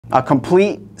a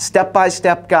complete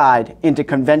step-by-step guide into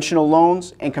conventional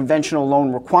loans and conventional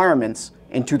loan requirements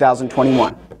in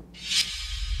 2021.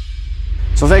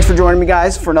 So thanks for joining me,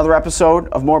 guys, for another episode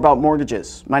of More About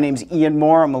Mortgages. My name is Ian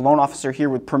Moore. I'm a loan officer here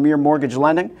with Premier Mortgage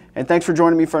Lending, and thanks for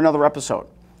joining me for another episode.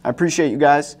 I appreciate you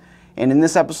guys. And in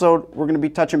this episode, we're going to be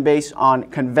touching base on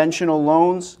conventional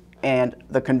loans and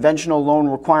the conventional loan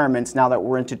requirements now that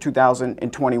we're into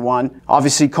 2021.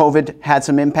 Obviously, COVID had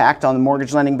some impact on the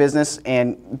mortgage lending business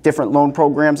and different loan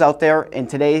programs out there. And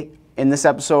today, in this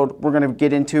episode, we're going to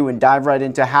get into and dive right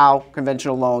into how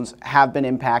conventional loans have been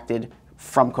impacted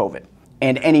from COVID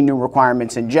and any new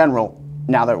requirements in general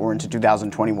now that we're into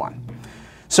 2021.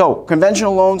 So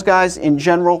conventional loans, guys, in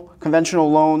general,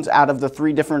 conventional loans out of the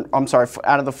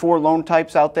four loan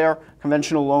types out there,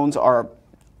 conventional loans are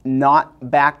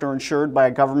not backed or insured by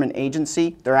a government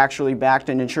agency. They're actually backed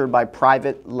and insured by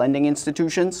private lending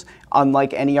institutions.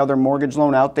 Unlike any other mortgage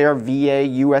loan out there, VA,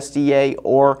 USDA,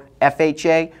 or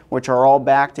FHA, which are all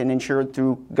backed and insured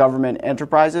through government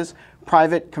enterprises,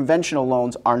 private conventional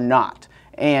loans are not,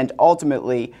 and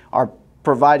ultimately are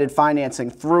provided financing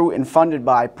through and funded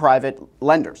by private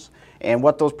lenders. And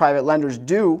what those private lenders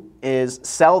do is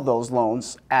sell those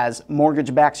loans as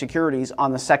mortgage-backed securities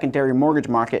on the secondary mortgage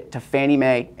market to Fannie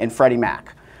Mae and Freddie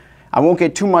Mac. I won't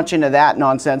get too much into that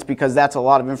nonsense because that's a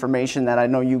lot of information that I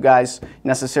know you guys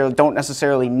don't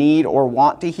necessarily need or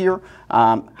want to hear.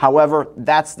 However,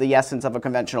 that's the essence of a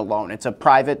conventional loan. It's a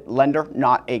private lender,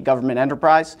 not a government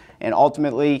enterprise, and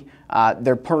ultimately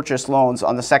they're purchased loans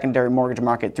on the secondary mortgage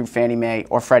market through Fannie Mae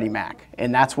or Freddie Mac.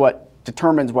 And that's what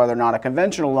determines whether or not a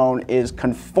conventional loan is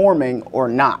conforming or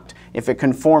not, if it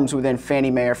conforms within Fannie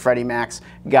Mae or Freddie Mac's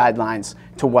guidelines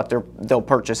to what they'll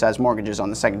purchase as mortgages on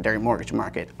the secondary mortgage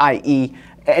market, i.e.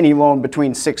 any loan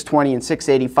between 620 and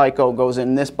 680 FICO goes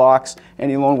in this box,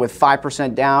 any loan with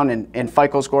 5% down and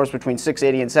FICO scores between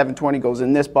 680 and 720 goes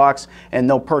in this box, and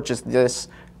they'll purchase this.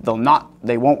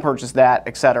 They won't purchase that,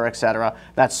 et cetera, et cetera.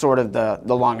 That's sort of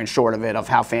the long and short of it, of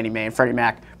how Fannie Mae and Freddie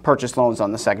Mac purchase loans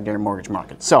on the secondary mortgage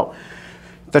market. So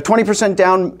the 20%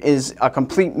 down is a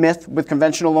complete myth with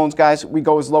conventional loans, guys. We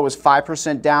go as low as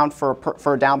 5% down for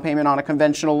a down payment on a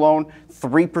conventional loan,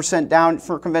 3% down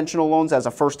for conventional loans as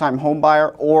a first-time home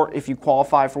buyer, or if you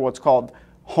qualify for what's called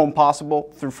Home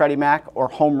Possible through Freddie Mac or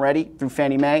Home Ready through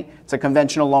Fannie Mae. It's a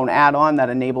conventional loan add-on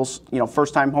that enables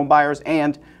first-time home buyers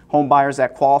and home buyers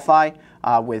that qualify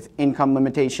with income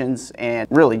limitations, and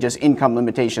really just income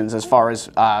limitations as far as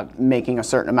making a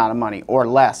certain amount of money or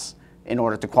less in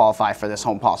order to qualify for this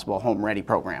Home Possible, Home Ready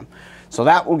program. So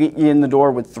that will get you in the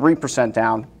door with 3%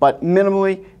 down, but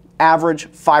minimally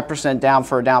average 5% down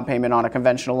for a down payment on a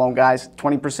conventional loan, guys.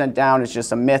 20% down is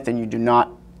just a myth, and you do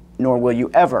not, nor will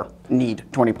you ever need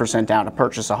 20% down to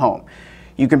purchase a home.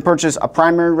 You can purchase a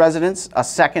primary residence, a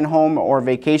second home or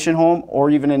vacation home,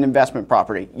 or even an investment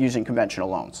property using conventional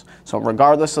loans. So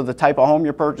regardless of the type of home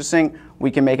you're purchasing, we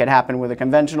can make it happen with a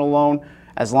conventional loan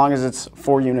as long as it's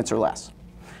 4 units or less.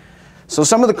 So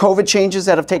some of the COVID changes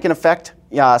that have taken effect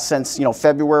since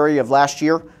February of last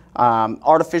year,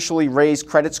 artificially raised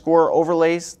credit score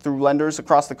overlays through lenders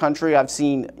across the country. I've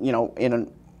seen in a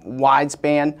wide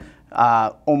span,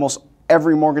 almost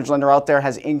every mortgage lender out there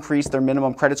has increased their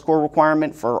minimum credit score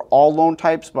requirement for all loan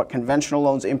types, but conventional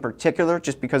loans in particular,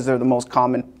 just because they're the most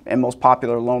common and most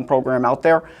popular loan program out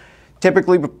there.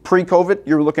 Typically, pre-COVID,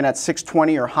 you're looking at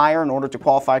 620 or higher in order to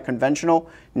qualify conventional.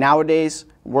 Nowadays,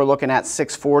 we're looking at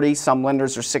 640. Some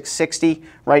lenders are 660.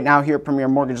 Right now here at Premier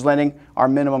Mortgage Lending, our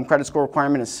minimum credit score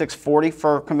requirement is 640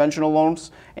 for conventional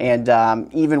loans. And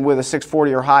even with a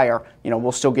 640 or higher,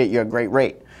 we'll still get you a great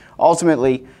rate.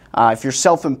 Ultimately, if you're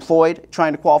self-employed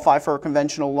trying to qualify for a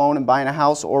conventional loan and buying a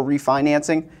house or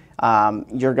refinancing,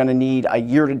 you're going to need a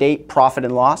year-to-date profit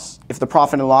and loss. If the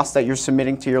profit and loss that you're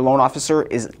submitting to your loan officer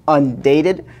is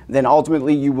undated, then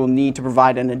ultimately you will need to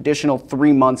provide an additional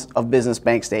 3 months of business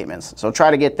bank statements. So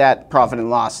try to get that profit and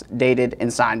loss dated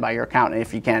and signed by your accountant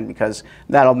if you can, because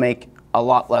that'll make a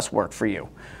lot less work for you.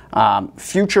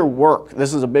 Future work.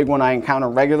 This is a big one I encounter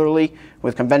regularly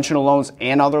with conventional loans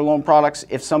and other loan products.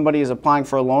 If somebody is applying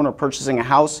for a loan or purchasing a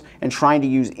house and trying to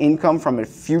use income from a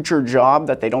future job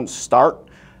that they don't start,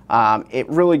 it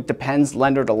really depends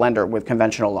lender to lender with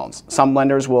conventional loans. Some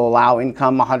lenders will allow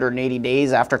income 180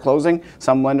 days after closing.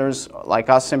 Some lenders, like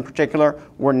us in particular,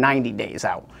 we're 90 days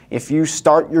out. If you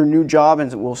start your new job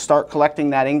and will start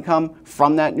collecting that income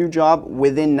from that new job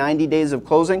within 90 days of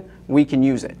closing, we can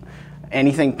use it.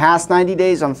 Anything past 90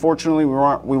 days, unfortunately,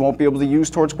 we won't be able to use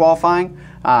towards qualifying.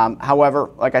 However,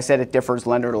 like I said, it differs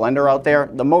lender to lender out there.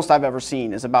 The most I've ever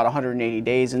seen is about 180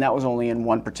 days, and that was only in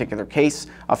one particular case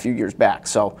a few years back.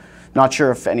 So Not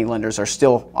sure if any lenders are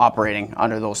still operating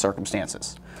under those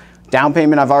circumstances. Down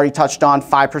payment, I've already touched on,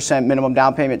 5% minimum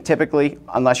down payment typically,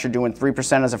 unless you're doing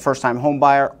 3% as a first-time home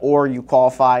buyer or you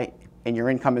qualify and your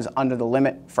income is under the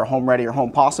limit for Home Ready or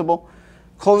Home Possible.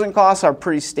 Closing costs are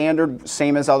pretty standard,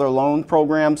 same as other loan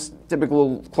programs.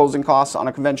 Typical closing costs on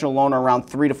a conventional loan are around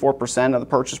 3 to 4% of the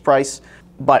purchase price.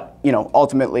 But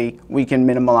ultimately, we can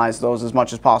minimize those as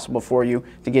much as possible for you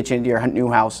to get you into your new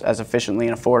house as efficiently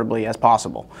and affordably as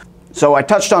possible. So I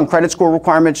touched on credit score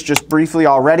requirements just briefly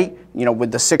already.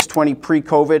 With the 620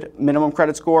 pre-COVID minimum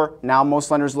credit score, now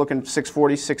most lenders looking at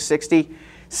 640, 660.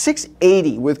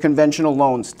 680 with conventional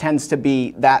loans tends to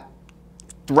be that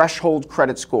threshold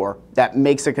credit score that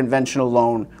makes a conventional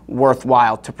loan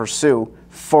worthwhile to pursue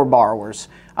for borrowers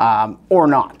or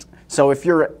not. So if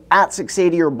you're at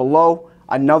 680 or below,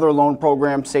 another loan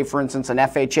program, say for instance an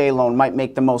FHA loan, might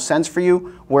make the most sense for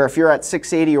you, where if you're at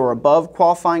 680 or above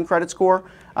qualifying credit score,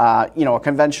 a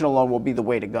conventional loan will be the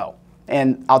way to go.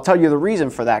 And I'll tell you the reason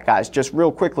for that, guys, just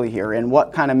real quickly here, and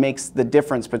what kind of makes the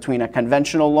difference between a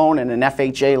conventional loan and an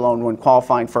FHA loan when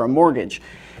qualifying for a mortgage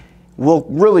will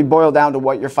really boil down to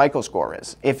what your FICO score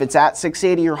is. If it's at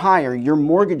 680 or higher, your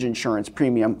mortgage insurance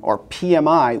premium, or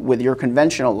PMI, with your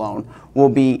conventional loan will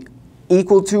be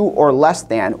equal to or less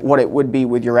than what it would be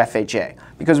with your FHA.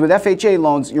 Because with FHA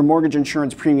loans, your mortgage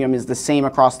insurance premium is the same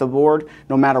across the board,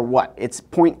 no matter what. It's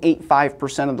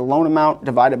 0.85% of the loan amount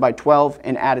divided by 12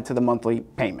 and added to the monthly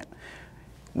payment.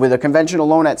 With a conventional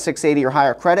loan at 680 or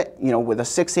higher credit, with a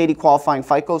 680 qualifying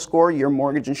FICO score, your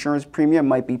mortgage insurance premium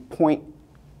might be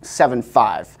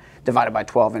 0.75 divided by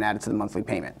 12 and added to the monthly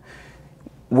payment.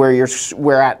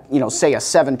 Where at, say a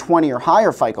 720 or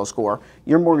higher FICO score,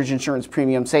 your mortgage insurance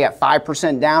premium, say at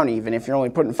 5% down, even if you're only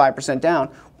putting 5% down,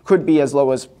 could be as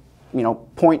low as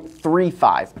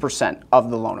 0.35% of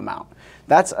the loan amount.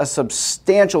 That's a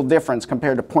substantial difference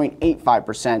compared to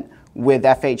 0.85% with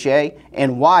FHA,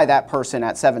 and why that person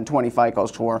at 720 FICO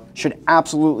score should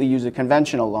absolutely use a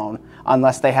conventional loan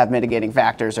unless they have mitigating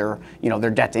factors or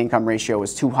their debt to income ratio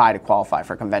is too high to qualify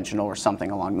for conventional or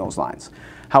something along those lines.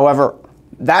 However,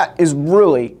 that is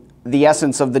really the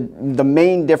essence of the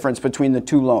main difference between the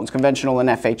two loans, conventional and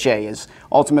FHA, is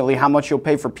ultimately how much you'll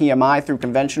pay for PMI through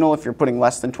conventional if you're putting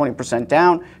less than 20%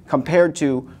 down compared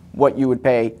to what you would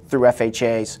pay through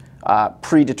FHA's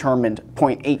predetermined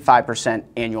 0.85%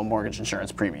 annual mortgage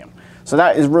insurance premium. So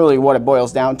that is really what it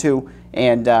boils down to.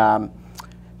 And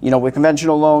with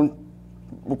conventional loan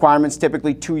requirements,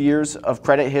 typically 2 years of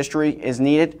credit history is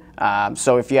needed.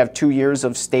 So if you have 2 years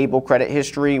of stable credit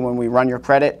history when we run your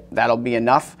credit, that'll be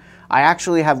enough. I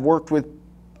actually have worked with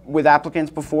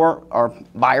applicants before, or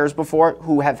buyers before,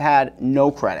 who have had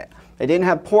no credit. They didn't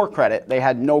have poor credit, they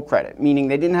had no credit, meaning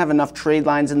they didn't have enough trade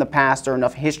lines in the past or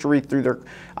enough history through their,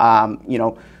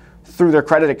 through their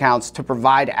credit accounts to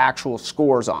provide actual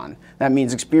scores on. That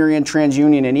means Experian,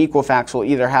 TransUnion, and Equifax will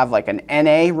either have like an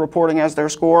NA reporting as their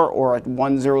score or a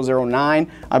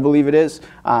 1009, I believe it is.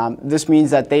 This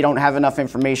means that they don't have enough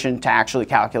information to actually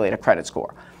calculate a credit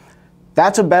score.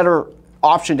 That's a better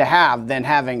option to have than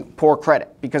having poor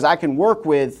credit, because I can work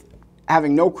with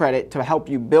having no credit to help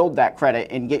you build that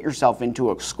credit and get yourself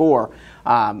into a score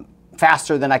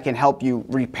faster than I can help you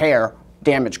repair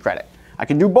damaged credit. I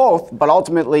can do both, but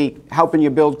ultimately helping you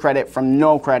build credit from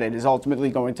no credit is ultimately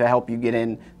going to help you get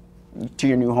in to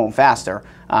your new home faster,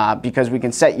 because we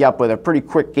can set you up with a pretty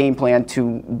quick game plan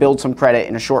to build some credit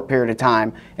in a short period of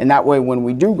time. And that way, when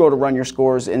we do go to run your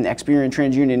scores and Experian,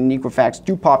 TransUnion, and Equifax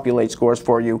do populate scores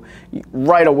for you,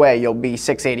 right away you'll be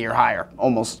 680 or higher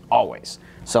almost always.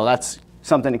 So that's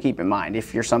something to keep in mind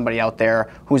if you're somebody out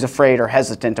there who's afraid or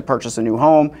hesitant to purchase a new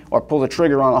home or pull the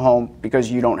trigger on a home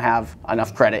because you don't have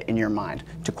enough credit in your mind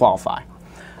to qualify.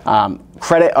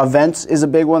 Credit events is a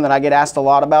big one that I get asked a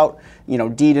lot about.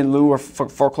 Deed in lieu or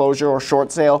foreclosure or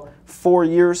short sale. 4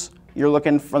 years, you're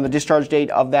looking from the discharge date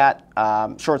of that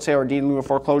short sale or deed in lieu or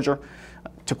foreclosure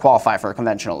to qualify for a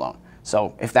conventional loan.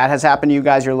 So if that has happened to you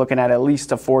guys, you're looking at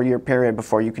least a 4-year period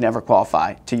before you can ever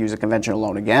qualify to use a conventional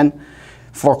loan again.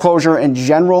 Foreclosure in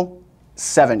general,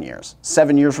 7 years.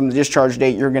 7 years from the discharge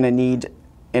date you're going to need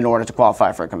in order to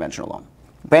qualify for a conventional loan.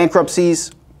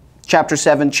 Bankruptcies, Chapter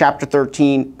 7, Chapter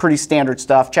 13, pretty standard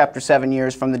stuff. Chapter 7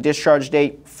 years from the discharge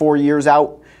date, 4 years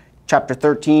out. Chapter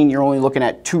 13, you're only looking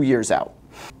at 2 years out.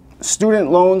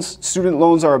 Student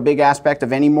loans are a big aspect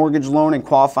of any mortgage loan and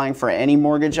qualifying for any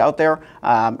mortgage out there,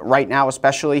 right now,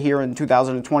 especially here in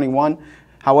 2021.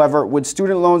 However, with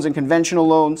student loans and conventional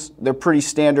loans, they're pretty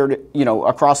standard,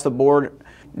 across the board.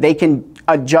 They can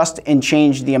adjust and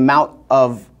change the amount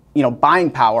of buying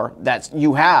power that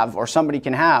you have or somebody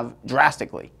can have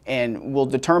drastically, and will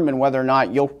determine whether or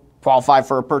not you'll qualify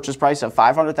for a purchase price of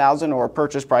 $500,000 or a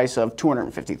purchase price of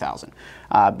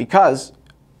 $250,000. Because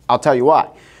I'll tell you why.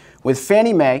 With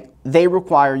Fannie Mae, they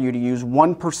require you to use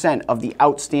 1% of the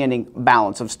outstanding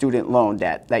balance of student loan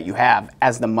debt that you have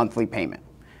as the monthly payment.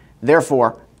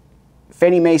 Therefore,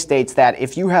 Fannie Mae states that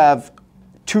if you have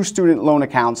two student loan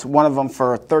accounts, one of them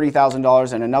for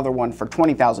 $30,000 and another one for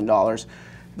 $20,000,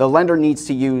 the lender needs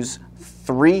to use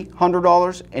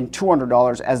 $300 and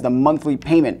 $200 as the monthly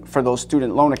payment for those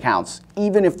student loan accounts,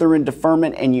 even if they're in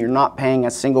deferment and you're not paying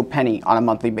a single penny on a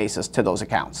monthly basis to those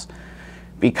accounts.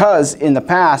 Because in the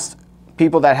past,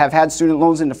 people that have had student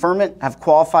loans in deferment have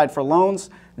qualified for loans,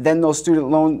 then those student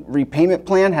loan repayment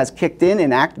plan has kicked in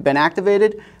and been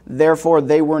activated. Therefore,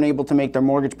 they weren't able to make their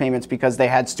mortgage payments because they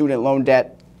had student loan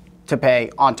debt to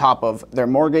pay on top of their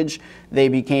mortgage. They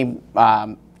became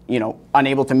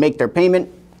unable to make their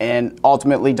payment and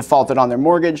ultimately defaulted on their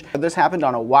mortgage. This happened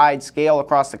on a wide scale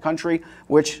across the country,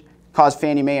 which caused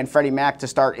Fannie Mae and Freddie Mac to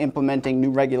start implementing new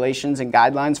regulations and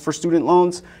guidelines for student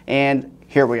loans, and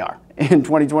here we are. In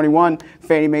 2021,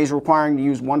 Fannie Mae is requiring to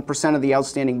use 1% of the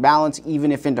outstanding balance,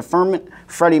 even if in deferment.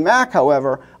 Freddie Mac,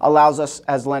 however, allows us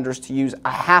as lenders to use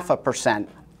 0.5%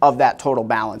 of that total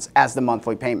balance as the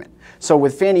monthly payment. So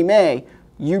with Fannie Mae,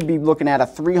 you'd be looking at a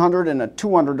 $300 and a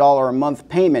 $200 a month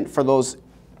payment for those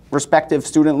respective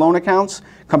student loan accounts,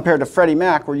 compared to Freddie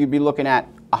Mac, where you'd be looking at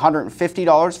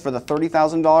 $150 for the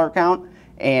 $30,000 account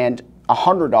and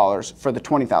 $100 for the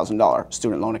 $20,000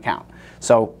 student loan account.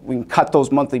 So we can cut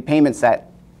those monthly payments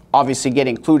that obviously get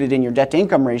included in your debt to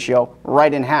income ratio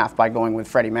right in half by going with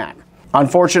Freddie Mac.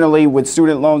 Unfortunately, with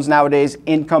student loans nowadays,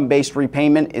 income-based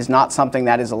repayment is not something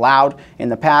that is allowed. In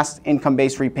the past,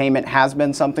 income-based repayment has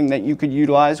been something that you could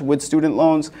utilize with student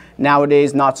loans.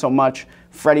 Nowadays, not so much.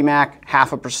 Freddie Mac,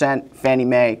 0.5%, Fannie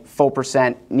Mae, full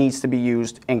percent needs to be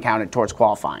used and counted towards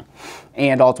qualifying,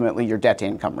 and ultimately your debt to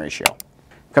income ratio.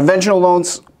 Conventional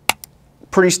loans,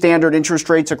 pretty standard interest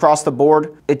rates across the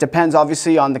board. It depends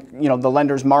obviously on the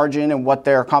lender's margin and what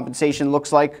their compensation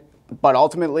looks like, but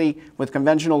ultimately with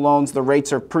conventional loans, the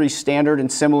rates are pretty standard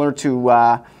and similar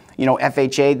to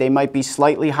FHA. They might be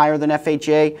slightly higher than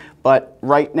FHA, but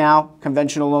right now,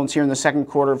 conventional loans here in the second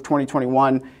quarter of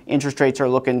 2021, interest rates are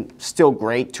looking still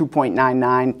great,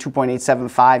 2.99,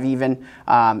 2.875 even,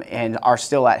 and are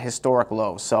still at historic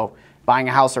lows. So buying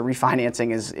a house or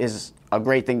refinancing is a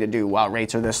great thing to do while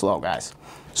rates are this low, guys.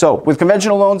 So with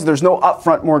conventional loans, there's no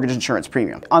upfront mortgage insurance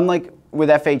premium. Unlike with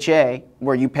FHA,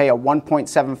 where you pay a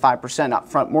 1.75%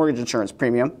 upfront mortgage insurance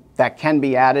premium that can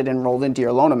be added and rolled into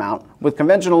your loan amount, with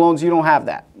conventional loans, you don't have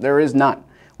that. There is none,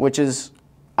 which is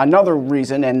another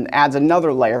reason and adds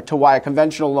another layer to why a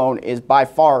conventional loan is by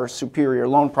far a superior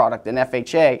loan product than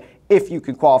FHA if you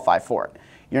could qualify for it.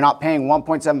 You're not paying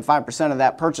 1.75% of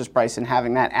that purchase price and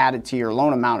having that added to your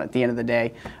loan amount at the end of the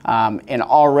day, and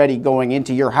already going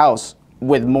into your house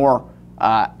with more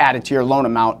added to your loan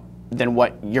amount than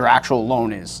what your actual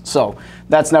loan is. So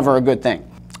that's never a good thing.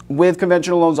 With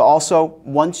conventional loans also,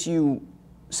 once you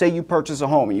say you purchase a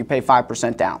home and you pay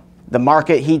 5% down, the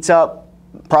market heats up,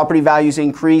 property values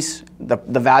increase,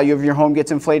 the value of your home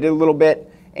gets inflated a little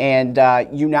bit, and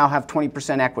you now have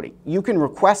 20% equity. You can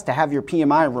request to have your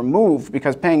PMI removed,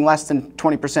 because paying less than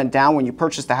 20% down when you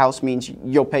purchase the house means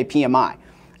you'll pay PMI.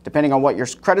 Depending on what your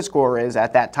credit score is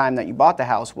at that time that you bought the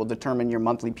house will determine your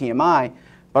monthly PMI.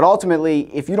 But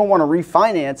ultimately, if you don't want to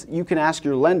refinance, you can ask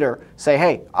your lender, say,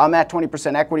 hey, I'm at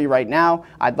 20% equity right now.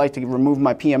 I'd like to remove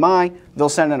my PMI. They'll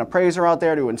send an appraiser out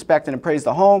there to inspect and appraise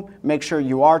the home, make sure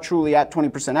you are truly at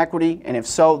 20% equity, and if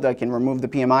so, they can remove the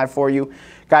PMI for you.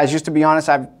 Guys, just to be honest,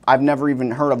 I've never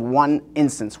even heard of one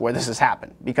instance where this has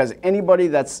happened, because anybody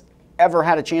that's ever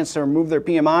had a chance to remove their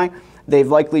PMI, they've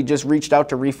likely just reached out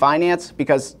to refinance,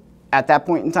 because at that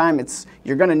point in time,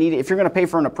 you're going to need it. If you're going to pay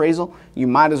for an appraisal, you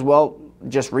might as well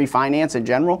just refinance in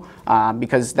general,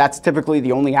 because that's typically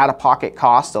the only out-of-pocket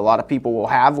cost a lot of people will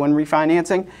have when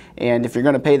refinancing. And if you're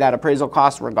going to pay that appraisal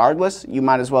cost regardless, you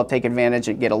might as well take advantage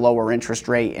and get a lower interest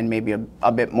rate and maybe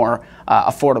a bit more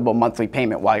affordable monthly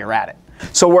payment while you're at it.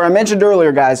 So where I mentioned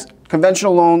earlier, guys,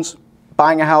 conventional loans,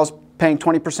 buying a house, paying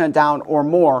 20% down or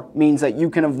more means that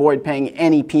you can avoid paying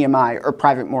any PMI or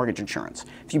private mortgage insurance.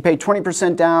 If you pay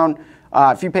 20% down,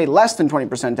 if you pay less than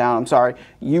 20% down,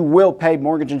 you will pay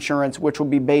mortgage insurance, which will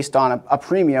be based on a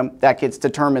premium that gets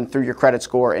determined through your credit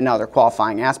score and other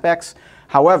qualifying aspects.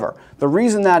 However, the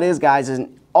reason that is, guys, is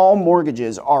all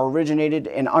mortgages are originated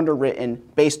and underwritten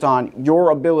based on your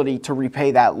ability to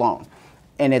repay that loan.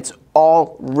 And it's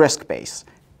all risk-based.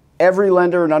 Every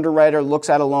lender and underwriter looks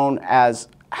at a loan as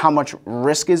how much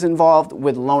risk is involved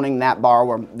with loaning that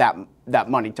borrower that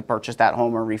money to purchase that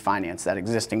home or refinance that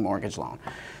existing mortgage loan.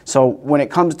 So when it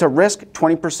comes to risk,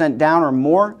 20% down or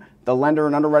more, the lender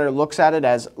and underwriter looks at it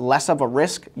as less of a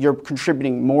risk. You're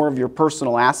contributing more of your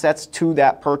personal assets to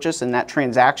that purchase and that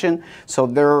transaction. So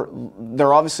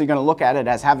they're obviously going to look at it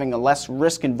as having a less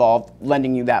risk involved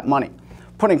lending you that money.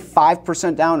 Putting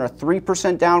 5% down or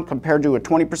 3% down compared to a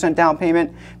 20% down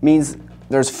payment means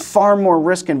there's far more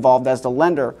risk involved as the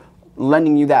lender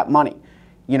lending you that money.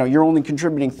 You know, you're only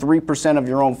contributing 3% of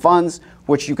your own funds,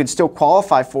 which you can still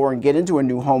qualify for and get into a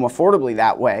new home affordably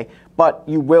that way, but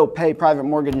you will pay private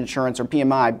mortgage insurance or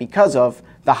PMI because of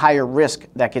the higher risk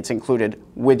that gets included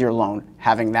with your loan,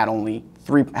 having only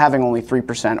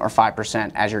 3% or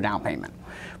 5% as your down payment.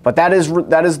 But that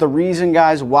is the reason,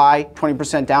 guys, why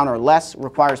 20% down or less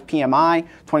requires PMI,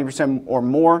 20% or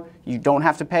more, you don't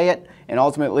have to pay it, and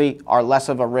ultimately are less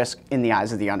of a risk in the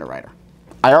eyes of the underwriter.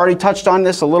 I already touched on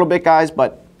this a little bit, guys,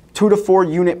 but 2 to 4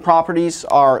 unit properties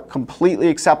are completely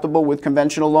acceptable with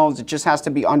conventional loans. It just has to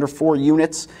be under 4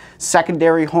 units.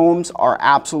 Secondary homes are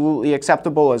absolutely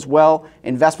acceptable as well.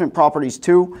 Investment properties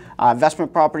too.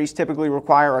 Investment properties typically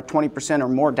require a 20% or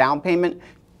more down payment.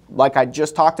 Like I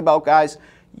just talked about, guys,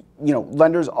 you know,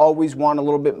 lenders always want a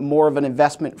little bit more of an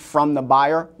investment from the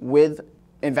buyer with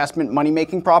investment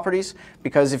money-making properties,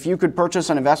 because if you could purchase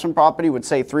an investment property with,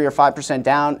 say, 3 or 5%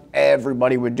 down,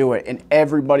 everybody would do it, and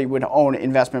everybody would own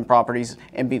investment properties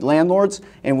and be landlords,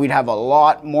 and we'd have a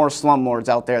lot more slumlords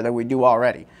out there than we do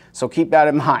already. So keep that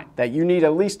in mind, that you need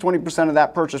at least 20% of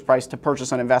that purchase price to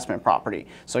purchase an investment property.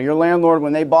 So your landlord,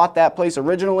 when they bought that place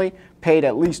originally, paid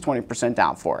at least 20%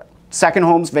 down for it. Second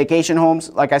homes, vacation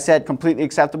homes, like I said, completely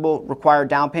acceptable. Required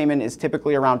down payment is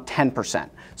typically around 10%.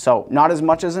 So not as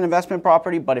much as an investment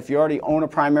property, but if you already own a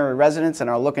primary residence and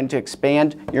are looking to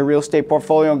expand your real estate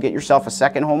portfolio and get yourself a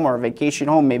second home or a vacation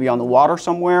home, maybe on the water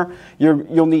somewhere,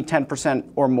 you'll need 10%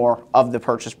 or more of the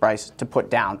purchase price to put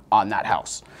down on that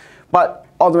house. But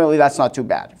ultimately, that's not too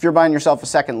bad. If you're buying yourself a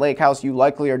second lake house, you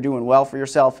likely are doing well for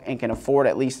yourself and can afford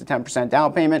at least a 10%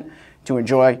 down payment to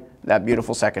enjoy that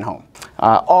beautiful second home.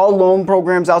 All loan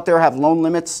programs out there have loan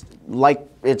limits. Like,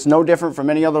 it's no different from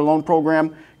any other loan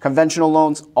program. Conventional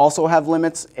loans also have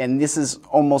limits, and this is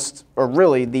almost, or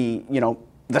really, the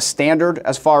standard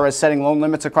as far as setting loan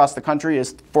limits across the country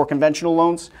is for conventional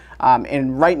loans.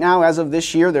 And right now, as of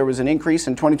this year, there was an increase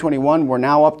in 2021. We're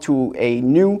now up to a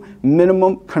new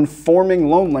minimum conforming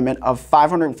loan limit of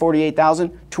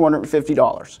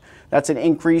 $548,250. That's an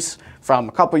increase from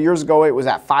a couple years ago. It was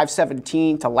at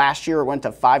 $517 to last year it went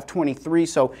to $523.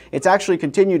 So it's actually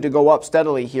continued to go up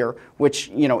steadily here,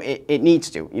 which it needs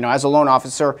to. As a loan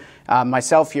officer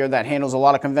myself here that handles a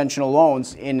lot of conventional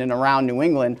loans in and around New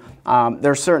England,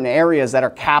 there are certain areas that are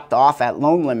capped off at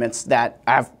loan limits that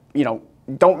have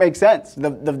don't make sense.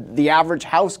 The average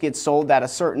house gets sold at a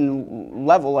certain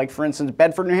level, like for instance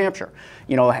Bedford, New Hampshire,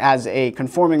 has a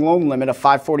conforming loan limit of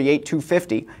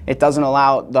 $548,250. It doesn't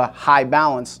allow the high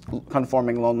balance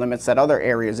conforming loan limits that other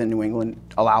areas in New England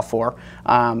allow for.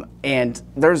 And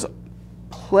there's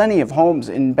plenty of homes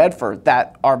in Bedford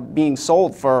that are being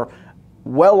sold for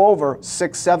well over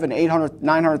 $600,000, $700,000,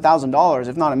 $800,000, $900,000,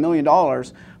 if not $1 million,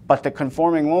 but the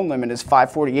conforming loan limit is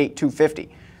 $548,250.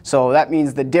 So that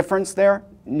means the difference there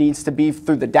needs to be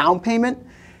through the down payment.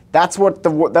 That's what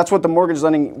the mortgage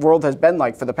lending world has been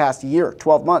like for the past year,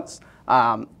 12 months.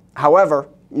 However,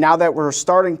 now that we're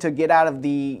starting to get out of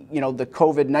the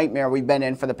COVID nightmare we've been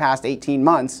in for the past 18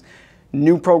 months,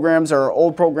 new programs or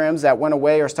old programs that went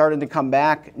away are starting to come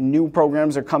back. New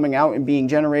programs are coming out and being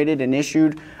generated and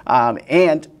issued.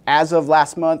 And as of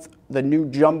last month, the new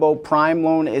jumbo prime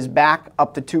loan is back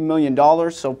up to $2 million.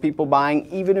 So people buying,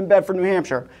 even in Bedford, New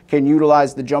Hampshire, can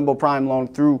utilize the jumbo prime loan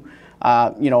through,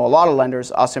 a lot of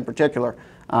lenders, us in particular.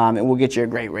 And we'll get you a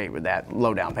great rate with that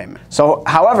low down payment. So,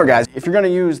 however, guys, if you're going to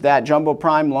use that jumbo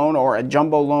prime loan or a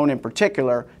jumbo loan in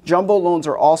particular, jumbo loans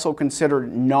are also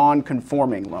considered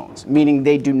non-conforming loans, meaning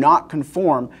they do not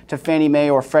conform to Fannie Mae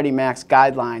or Freddie Mac's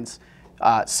guidelines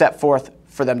set forth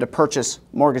for them to purchase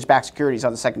mortgage-backed securities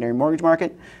on the secondary mortgage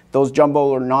market. Those jumbo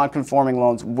or non-conforming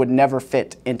loans would never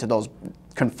fit into those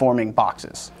conforming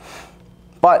boxes.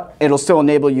 But it'll still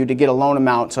enable you to get a loan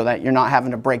amount so that you're not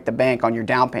having to break the bank on your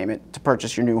down payment to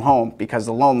purchase your new home, because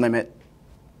the loan limit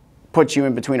puts you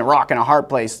in between a rock and a hard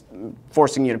place,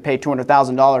 forcing you to pay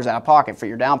 $200,000 out of pocket for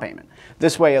your down payment.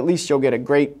 This way, at least you'll get a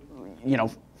great,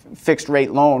 fixed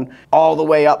rate loan all the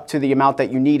way up to the amount that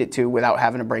you need it to without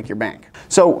having to break your bank.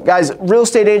 So guys, real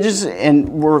estate agents, and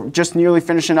we're just nearly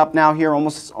finishing up now here,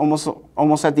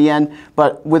 almost at the end,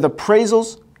 but with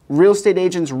appraisals, Real estate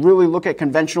agents really look at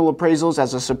conventional appraisals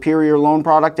as a superior loan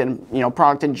product and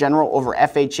product in general over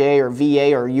FHA or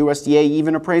VA or USDA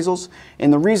even appraisals.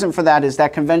 And the reason for that is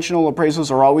that conventional appraisals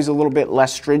are always a little bit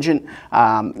less stringent.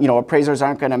 Appraisers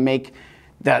aren't going to make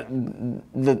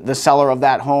the seller of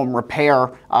that home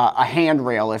repair a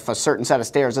handrail if a certain set of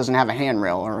stairs doesn't have a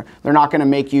handrail, or they're not going to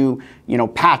make you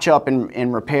patch up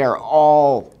and repair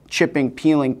all chipping,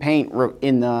 peeling paint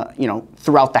in the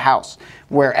throughout the house.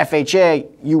 Where FHA,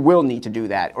 you will need to do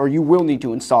that, or you will need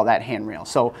to install that handrail.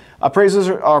 So appraisals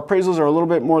are a little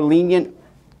bit more lenient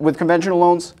with conventional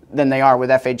loans than they are with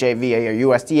FHA, VA, or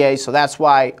USDA. So that's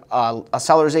why a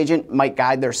seller's agent might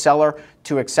guide their seller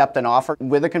to accept an offer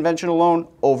with a conventional loan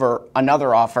over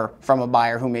another offer from a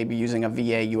buyer who may be using a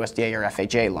VA, USDA, or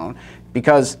FHA loan,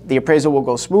 because the appraisal will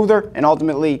go smoother and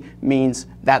ultimately means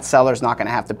that seller's not going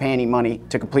to have to pay any money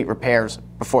to complete repairs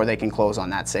before they can close on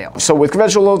that sale. So with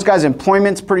conventional loans, guys,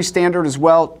 employment's pretty standard as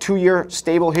well. 2-year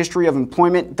stable history of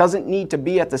employment. Doesn't need to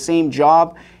be at the same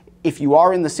job. If you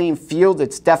are in the same field,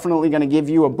 it's definitely going to give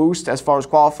you a boost as far as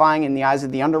qualifying in the eyes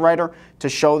of the underwriter to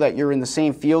show that you're in the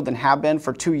same field and have been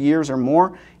for 2 years or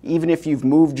more. Even if you've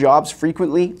moved jobs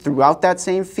frequently throughout that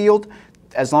same field,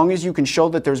 as long as you can show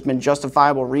that there's been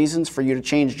justifiable reasons for you to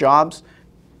change jobs,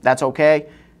 that's okay.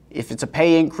 If it's a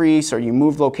pay increase or you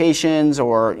moved locations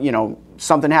or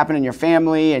something happened in your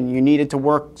family and you needed to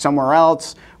work somewhere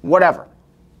else, whatever.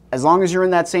 As long as you're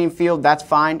in that same field, that's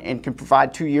fine and can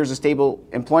provide 2 years of stable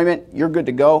employment, you're good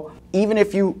to go. Even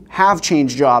if you have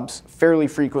changed jobs fairly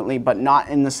frequently but not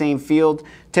in the same field,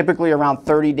 typically around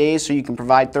 30 days, so you can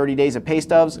provide 30 days of pay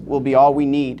stubs, will be all we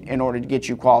need in order to get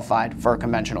you qualified for a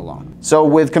conventional loan. So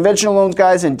with conventional loans,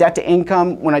 guys, and debt to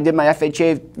income, when I did my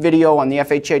FHA video on the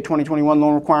FHA 2021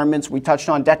 loan requirements, we touched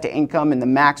on debt to income and the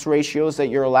max ratios that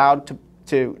you're allowed to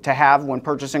have when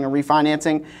purchasing or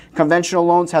refinancing. Conventional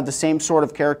loans have the same sort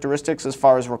of characteristics as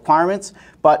far as requirements,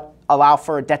 but allow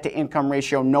for a debt to income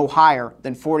ratio no higher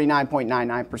than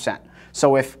 49.99%.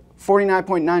 So if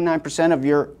 49.99% of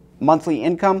your monthly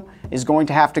income is going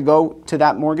to have to go to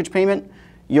that mortgage payment,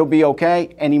 you'll be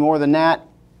okay. Any more than that,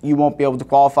 you won't be able to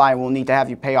qualify, and we'll need to have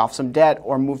you pay off some debt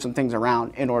or move some things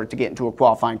around in order to get into a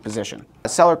qualifying position.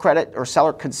 Seller credit or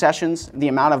seller concessions, the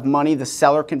amount of money the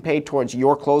seller can pay towards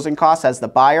your closing costs as the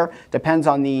buyer, depends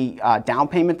on the down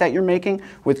payment that you're making.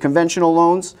 With conventional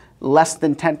loans, less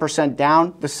than 10%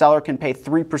 down, the seller can pay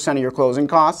 3% of your closing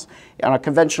costs. On a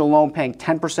conventional loan paying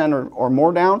 10% or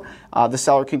more down, the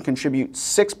seller can contribute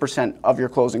 6% of your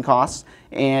closing costs.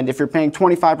 And if you're paying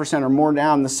 25% or more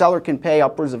down, the seller can pay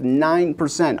upwards of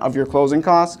 9% of your closing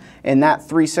costs, and that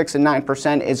 3%, 6%, and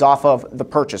 9% is off of the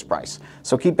purchase price.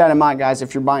 So keep that in mind, guys,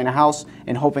 if you're buying a house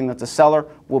and hoping that the seller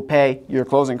will pay your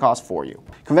closing costs for you.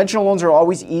 Conventional loans are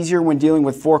always easier when dealing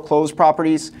with foreclosed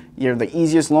properties. You're the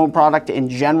easiest loan product in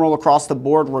general across the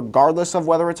board, regardless of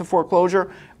whether it's a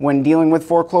foreclosure. When dealing with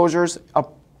foreclosures, a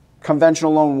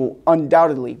conventional loan will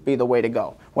undoubtedly be the way to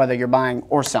go, whether you're buying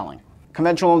or selling.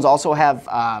 Conventional loans also have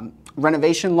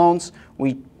renovation loans.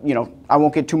 I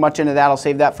won't get too much into that. I'll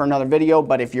save that for another video.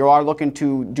 But if you are looking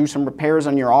to do some repairs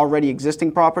on your already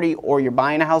existing property, or you're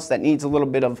buying a house that needs a little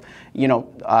bit of,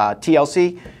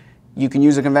 TLC, you can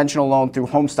use a conventional loan through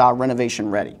Homestyle Renovation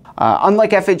Ready.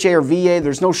 Unlike FHA or VA,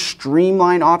 there's no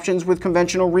streamline options with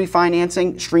conventional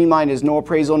refinancing. Streamline is no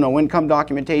appraisal, no income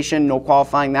documentation, no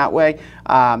qualifying that way.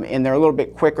 And they're a little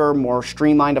bit quicker, more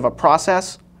streamlined of a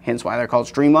process, hence why they're called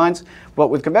streamlines. But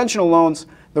with conventional loans,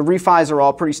 the refis are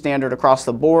all pretty standard across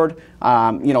the board.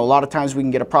 A lot of times we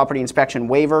can get a property inspection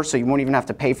waiver, so you won't even have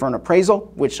to pay for an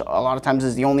appraisal, which a lot of times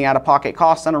is the only out-of-pocket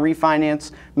cost on a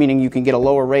refinance, meaning you can get a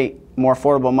lower rate, more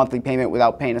affordable monthly payment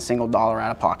without paying a single dollar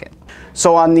out of pocket.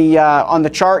 So on the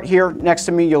chart here next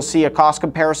to me, you'll see a cost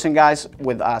comparison, guys,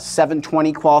 with a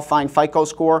 720 qualifying FICO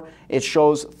score. It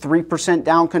shows 3%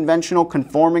 down conventional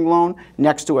conforming loan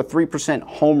next to a 3%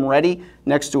 home ready,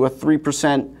 next to a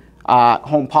 3%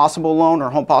 home possible loan, or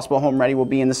home possible home ready will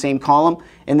be in the same column.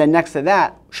 And then next to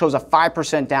that shows a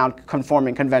 5% down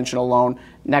conforming conventional loan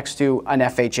next to an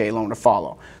FHA loan to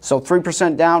follow. So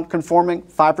 3% down conforming,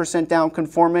 5% down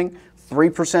conforming,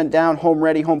 3% down home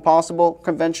ready, home possible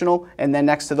conventional, and then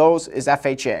next to those is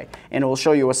FHA. And it will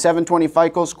show you a 720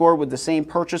 FICO score with the same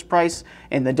purchase price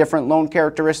and the different loan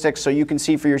characteristics, so you can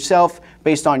see for yourself,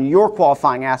 based on your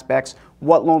qualifying aspects,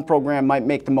 what loan program might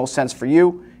make the most sense for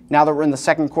you. Now that we're in the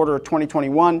second quarter of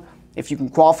 2021, if you can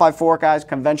qualify for it, guys,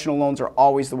 conventional loans are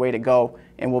always the way to go,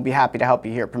 and we'll be happy to help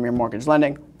you here at Premier Mortgage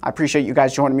Lending. I appreciate you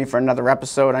guys joining me for another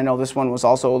episode. I know this one was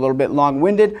also a little bit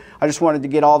long-winded. I just wanted to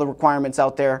get all the requirements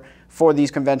out there for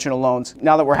these conventional loans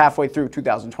now that we're halfway through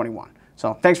 2021.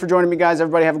 So thanks for joining me, guys.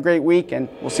 Everybody have a great week, and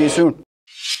we'll see you soon.